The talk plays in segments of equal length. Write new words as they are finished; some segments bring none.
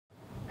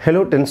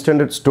Hello 10th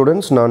standard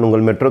students, நான்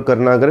உங்கள் metro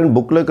Karunakaran.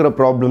 புக்கில் இருக்கிற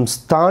ப்ராப்ளம்ஸ்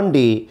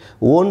தாண்டி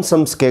ஓன்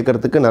சம்ஸ்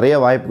கேட்குறதுக்கு நிறைய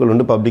வாய்ப்புகள்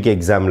உண்டு பப்ளிக்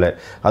எக்ஸாமில்.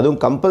 அதுவும்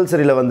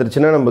கம்பல்சரியில்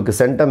வந்துருச்சுன்னா நமக்கு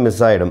சென்டம்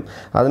மிஸ் ஆகிடும்.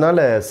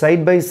 அதனால்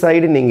சைட் பை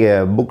சைடு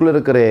நீங்கள் புக்கில்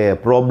இருக்கிற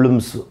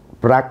ப்ராப்ளம்ஸ்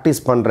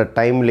ப்ராக்டிஸ் பண்ணுற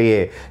டைம்லேயே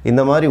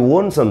இந்த மாதிரி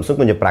ஓன்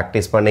சம்ஸும் கொஞ்சம்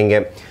ப்ராக்டிஸ்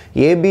பண்ணிங்க.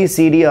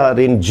 ABCD are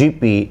in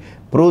GP.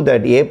 Prove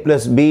that A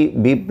plus B,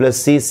 B plus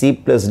C, C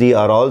plus D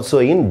are also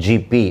in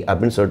GP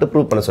அப்படின்னு சொல்லிட்டு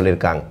ப்ரூவ் பண்ண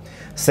சொல்லியிருக்காங்க.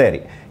 சரி,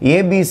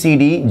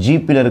 ABCD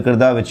GPயில்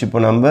இருக்கிறதா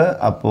வச்சுப்போம் நம்ம.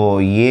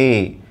 அப்போது A,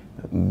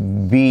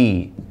 B,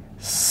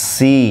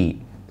 C,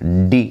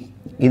 D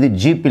இது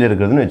GPயில்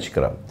இருக்கிறதுன்னு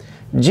வச்சுக்கிறோம்.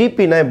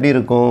 GPனா எப்படி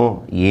இருக்கும்?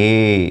 A,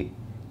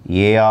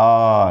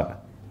 AR,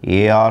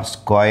 AR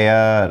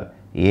square,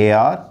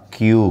 AR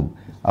cube.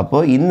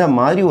 அப்போது இந்த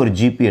மாதிரி ஒரு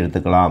GP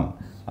எடுத்துக்கலாம்.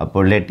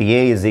 அப்போது let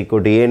A is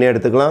equal to Aன்னு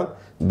எடுத்துக்கலாம்,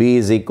 B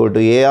is equal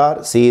to AR,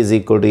 C is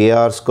equal to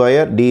AR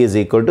square, D is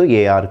equal to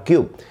AR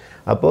cube.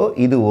 அப்போது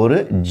இது ஒரு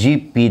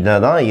GP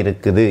தான்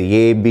இருக்குது.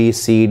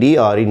 ABCD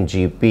are in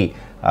GP.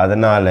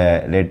 அதனால்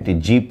let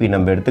GP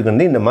நம்ம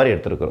எடுத்துக்கிட்டு இந்த மாதிரி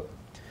எடுத்துருக்குறோம்.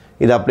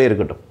 இது அப்படியே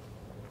இருக்கட்டும்.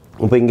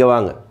 இப்போ இங்கே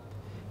வாங்க.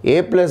 A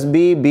plus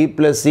B, B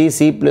plus C,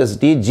 C plus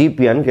D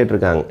GPயான்னு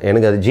கேட்டிருக்காங்க.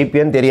 எனக்கு அது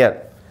GPயான்னு தெரியாது.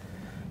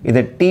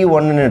 இதை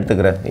T1ன்னு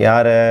எடுத்துக்கிறேன்.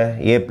 யாரை?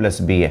 A plus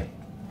Bயை.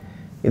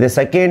 இதை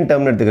செகண்ட்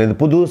டேர்ம்னு எடுத்துக்கிறேன்.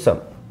 இது புது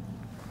சம்.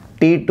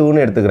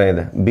 T2ன்னு எடுத்துக்கிறேன்.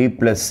 இதை B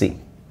plus C.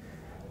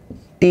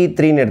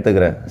 T3ன்னு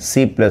எடுத்துக்கிறேன்.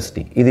 C plus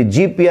D. இது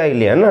GPயா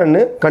இல்லையான்னு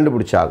நான்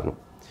கண்டுபிடிச்சாகணும்.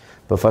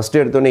 இப்போ ஃபஸ்ட்டு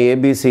எடுத்தோன்னே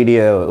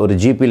ABCDயை ஒரு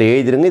GPயில்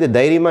எழுதிருங்க. இது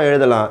தைரியமாக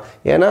எழுதலாம்,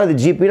 ஏன்னா அது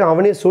GPன்னு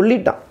அவனே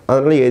சொல்லிட்டான்,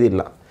 அதனால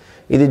எழுதிடலாம்.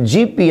 இது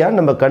GPயான்னு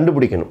நம்ம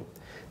கண்டுபிடிக்கணும்.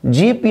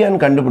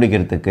 GPயான்னு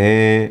கண்டுபிடிக்கிறதுக்கு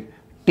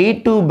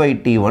T2 by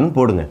T1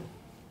 போடுங்க,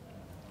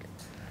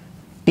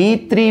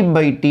 T3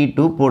 by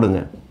T2 போடுங்க.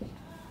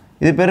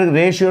 இது பேர்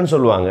ரேஷியோன்னு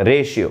சொல்லுவாங்க.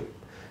 ரேஷியோ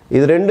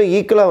இது ரெண்டும்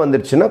ஈக்குவலாக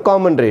வந்துடுச்சுன்னா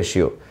காமன்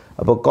ரேஷியோ.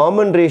 அப்போ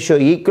காமன் ரேஷியோ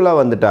ஈக்குவலாக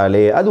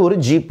வந்துட்டாலே அது ஒரு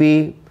GP.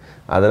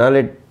 அதனால்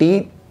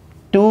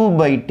T2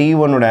 by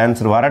T1ஓட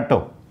ஆன்சர்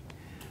வரட்டும்,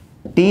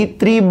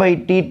 T3 by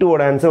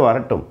T2ஓட ஆன்சர்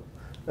வரட்டும்.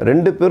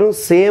 ரெண்டு பேரும்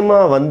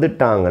சேமாக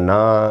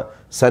வந்துட்டாங்கன்னா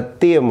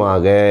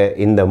சத்தியமாக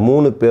இந்த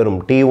மூணு பேரும்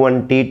T1,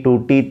 T2,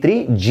 T3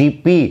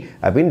 GP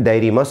அப்படின்னு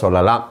தைரியமாக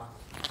சொல்லலாம்.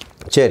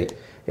 சரி,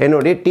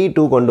 என்னுடைய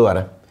T2 கொண்டு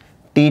வரேன்.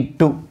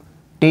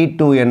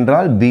 T2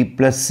 என்றால் B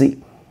plus C,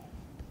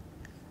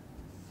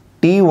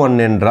 T1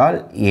 என்றால்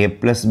A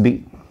plus B.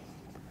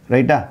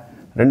 ரைட்டா?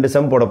 ரெண்டு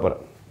சம் போட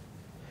போகிறேன்.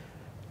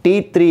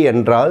 T3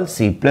 என்றால்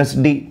C plus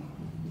D.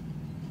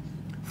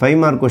 5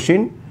 mark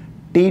question.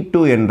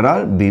 T2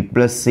 என்றால் B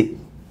plus C.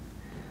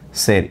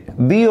 சரி,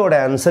 பியோட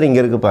ஆன்சர்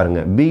இங்கே இருக்குது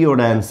பாருங்கள்.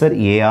 பியோட ஆன்சர்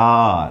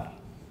AR.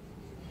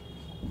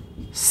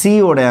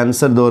 சியோட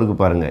ஆன்சர் தோ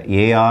இருக்குது பாருங்கள்,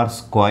 AR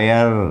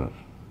ஸ்கொயர்.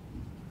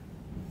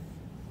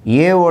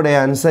 ஏவோட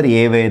ஆன்சர்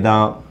ஏவே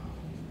தான்,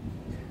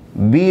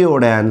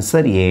 பியோட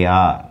ஆன்சர்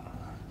AR.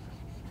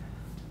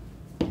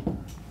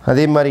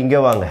 அதே மாதிரி இங்கே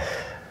வாங்க.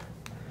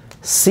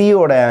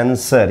 சியோட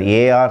answer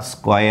AR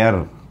square,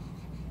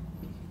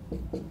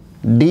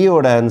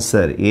 டியோட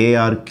answer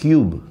AR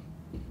cube,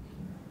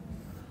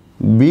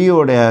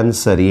 பியோட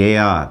ஆன்சர்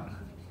AR,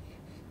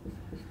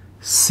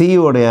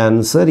 சியோட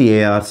ஆன்சர்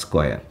AR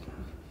ஸ்கொயர்.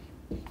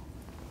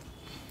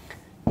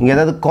 இங்கே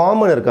ஏதாவது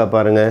காமன் இருக்கா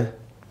பாருங்கள்.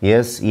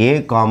 எஸ், ஏ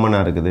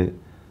காமனாக இருக்குது.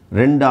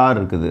 2 R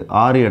இருக்குது,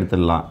 6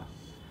 எடுத்துடலாம்.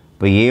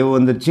 இப்போ ஏ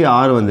வந்துருச்சு,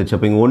 6 வந்துருச்சு.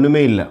 அப்போ இங்கே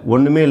ஒன்றுமே இல்லை.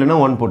 ஒன்றுமே இல்லைன்னா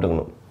 1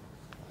 போட்டுக்கணும்.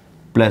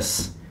 ப்ளஸ்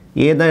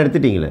ஏ தான்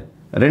எடுத்துட்டிங்களே,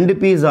 2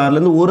 பீஸ்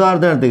ஆர்லேருந்து 1 R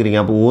தான் எடுத்துக்கிறீங்க.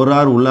 அப்போ 1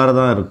 R உள்ளார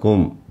தான்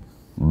இருக்கும்.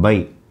 பை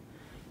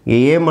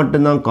ஏ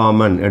மட்டும்தான்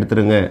காமன்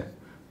எடுத்துருங்க.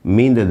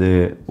 மீந்தது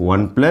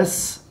 1 +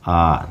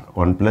 R,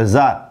 1 +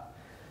 R.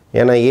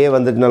 ஏன்னா ஏ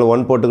வந்துட்டனால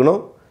 1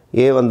 போட்டுக்கணும்,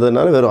 ஏ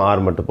வந்ததுனால வெறும் R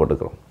மட்டும்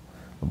போட்டுக்கிறோம்.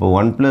 அப்போ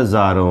 1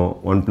 + Rம்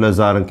 1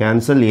 + Rம்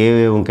கேன்சல்,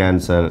 ஏவும்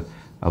கேன்சல்.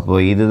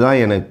 அப்போது இதுதான்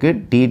எனக்கு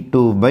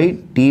T2 by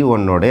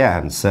T1ஓடைய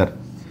answer.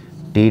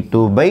 T2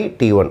 by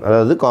T1,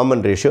 அதாவது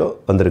காமன் ரேஷியோ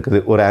வந்திருக்குது,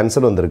 ஒரு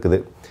ஆன்சர் வந்திருக்குது.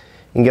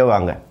 இங்கே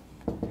வாங்க.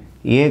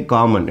 ஏ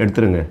காமன்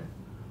எடுத்துருங்க,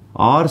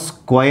 R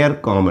ஸ்கொயர்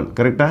காமன்.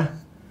 கரெக்டாக?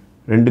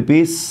 2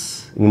 பீஸ்,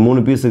 இங்கே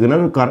 3 பீஸ்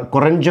இருக்குன்னா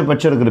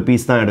குறைஞ்சபட்சம் இருக்கிற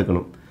பீஸ் தான்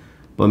எடுக்கணும்.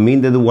 இப்போ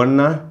மீந்தது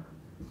 1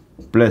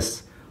 ப்ளஸ்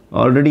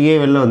ஆல்ரெடி ஏ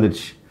வெளில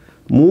வந்துடுச்சு.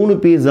 3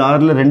 பீஸ்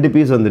ஆரில் 2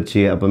 பீஸ்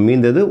வந்துடுச்சு. அப்போ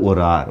மீந்தது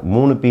 1 R.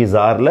 3 பீஸ்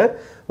ஆரில்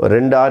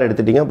 2 R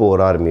எடுத்துட்டிங்க, அப்போ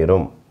 1 R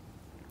மீறும்.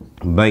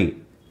 பை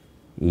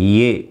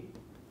ஏ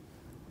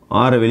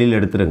ஆரை வெளியில்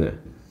எடுத்துருங்க.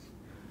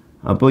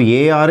 அப்போது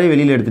ஏஆரே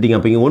வெளியில் எடுத்துட்டிங்க.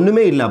 அப்போ இங்கே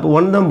ஒன்றுமே இல்லை. அப்போ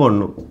 1 தான்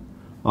போடணும்.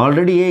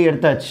 ஆல்ரெடி ஏ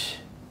எடுத்தாச்சு.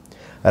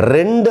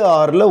 2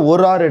 Rல்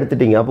 1 R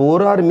எடுத்துட்டிங்க. அப்போ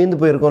 1 R மீந்து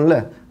போயிருக்கோம்ல,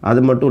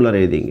 அது மட்டும் உள்ளார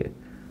எழுதிங்க.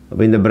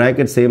 அப்போ இந்த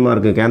ப்ராக்கெட் சேமாக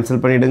இருக்குது,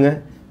 கேன்சல் பண்ணிவிடுங்க.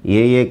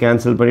 ஏஏ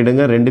கேன்சல்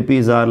பண்ணிவிடுங்க. 2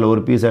 பீஸ் ஆரில்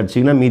 1 பீஸ்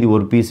அடிச்சிங்கன்னா மீதி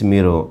 1 பீஸ்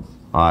மீறும்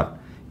R.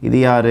 இது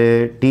யார்?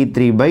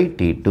 T3 by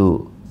T2.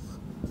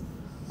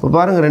 இப்போ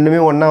பாருங்கள், ரெண்டுமே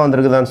ஒன்றா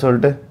வந்திருக்குதான்னு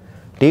சொல்லிட்டு.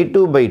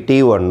 T2 by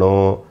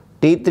T1ம்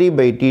T3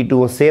 by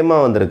T2ம்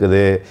சேமாக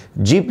வந்திருக்குது.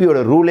 GPயோட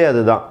ரூலே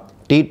அதுதான்.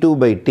 T2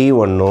 by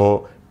T1ம்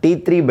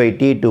T3 by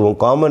T2ம்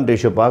common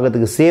ratio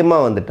பார்க்கறதுக்கு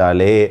சேமாக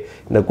வந்துட்டாலே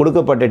இந்த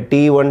கொடுக்கப்பட்ட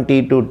T1,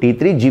 T2,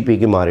 T3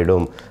 GPக்கு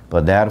மாறிடும். இப்போ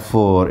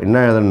தேர்ஃபோர்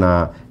என்ன எழுதுனா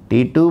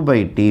T2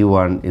 by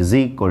T1 is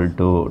equal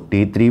to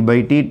T3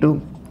 by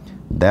T2.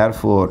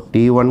 Therefore,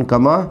 T1,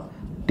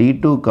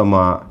 T2,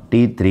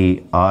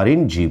 T3 are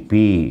in GP.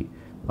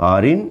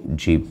 Are in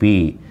GP.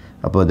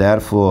 அப்போ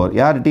therefore,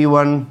 யார்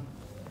T1?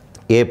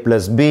 A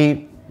plus B.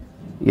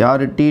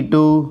 யார்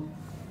T2?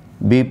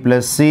 B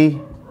plus C.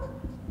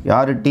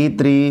 யார்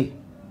T3?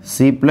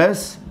 C plus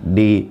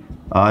D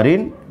are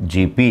in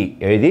GP.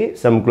 எழுதி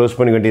sum close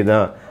பண்ண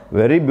வேண்டியதுதான்.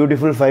 Very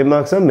beautiful 5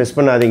 மார்க்ஸை miss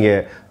பண்ணாதீங்க.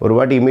 ஒரு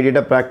வாட்டி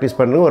இமீடியட்டாக ப்ராக்டிஸ்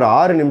பண்ணுங்க. ஒரு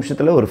 6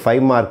 நிமிஷத்தில் ஒரு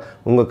 5 மார்க்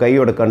உங்கள்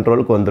கையோட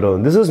கண்ட்ரோலுக்கு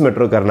வந்துடும். This is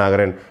metro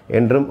Karunakaran.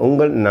 என்றும்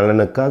உங்கள்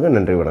நலனுக்காக.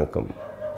 நன்றி, வணக்கம்.